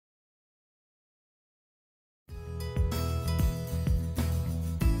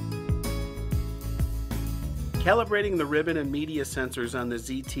Calibrating the ribbon and media sensors on the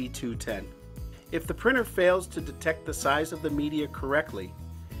zt200. If the printer fails to detect the size of the media correctly,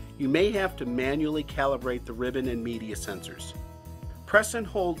 you may have to manually calibrate the ribbon and media sensors. Press and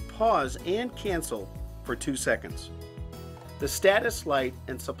hold pause and cancel for 2 seconds. The status light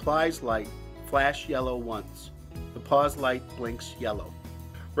and supplies light flash yellow once. The pause light blinks yellow.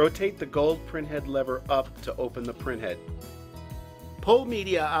 Rotate the gold printhead lever up to open the printhead. Pull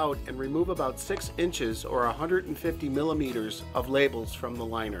media out and remove about 6 inches or 150 millimeters of labels from the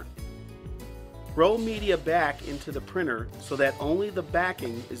liner. Roll media back into the printer so that only the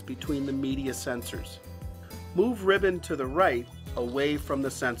backing is between the media sensors. Move ribbon to the right away from the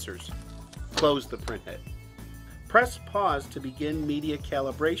sensors. Close the printhead. Press pause to begin media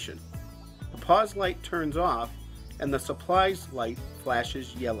calibration. The pause light turns off and the supplies light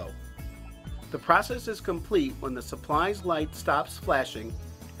flashes yellow. The process is complete when the supplies light stops flashing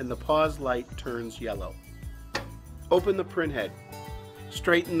and the pause light turns yellow. Open the printhead.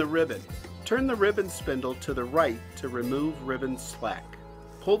 Straighten the ribbon. Turn the ribbon spindle to the right to remove ribbon slack.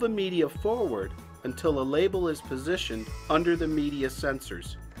 Pull the media forward until a label is positioned under the media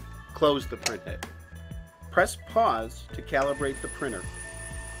sensors. Close the printhead. Press pause to calibrate the printer.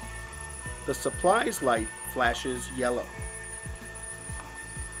 The supplies light flashes yellow.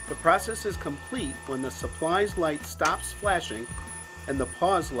 The process is complete when the supplies light stops flashing and the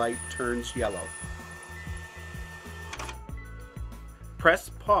pause light turns yellow. Press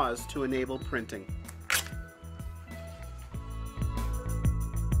pause to enable printing.